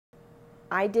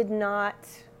I didn't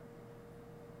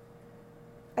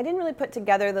really put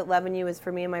together that Lovin' You was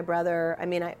for me and my brother. I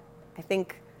mean, I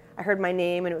think I heard my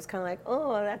name and it was kind of like,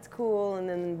 oh, that's cool. And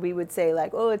then we would say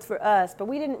like, oh, it's for us. But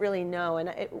we didn't really know. And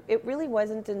it really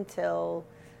wasn't until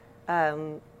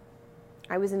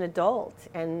I was an adult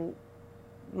and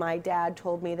my dad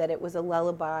told me that it was a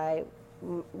lullaby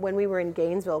when we were in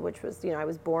Gainesville, which was, I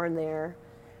was born there.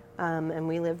 And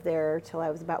we lived there till I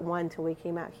was about 1 till we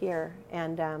came out here.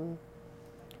 And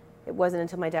it wasn't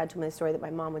until my dad told me the story that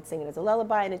my mom would sing it as a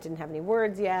lullaby, and it didn't have any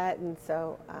words yet, and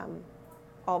so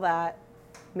all that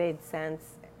made sense.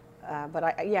 But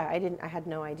I had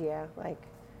no idea, like,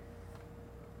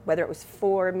 whether it was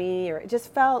for me or it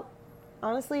just felt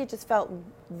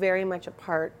very much a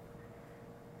part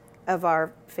of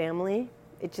our family.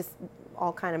 It just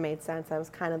all kind of made sense. That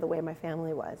was kind of the way my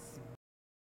family was.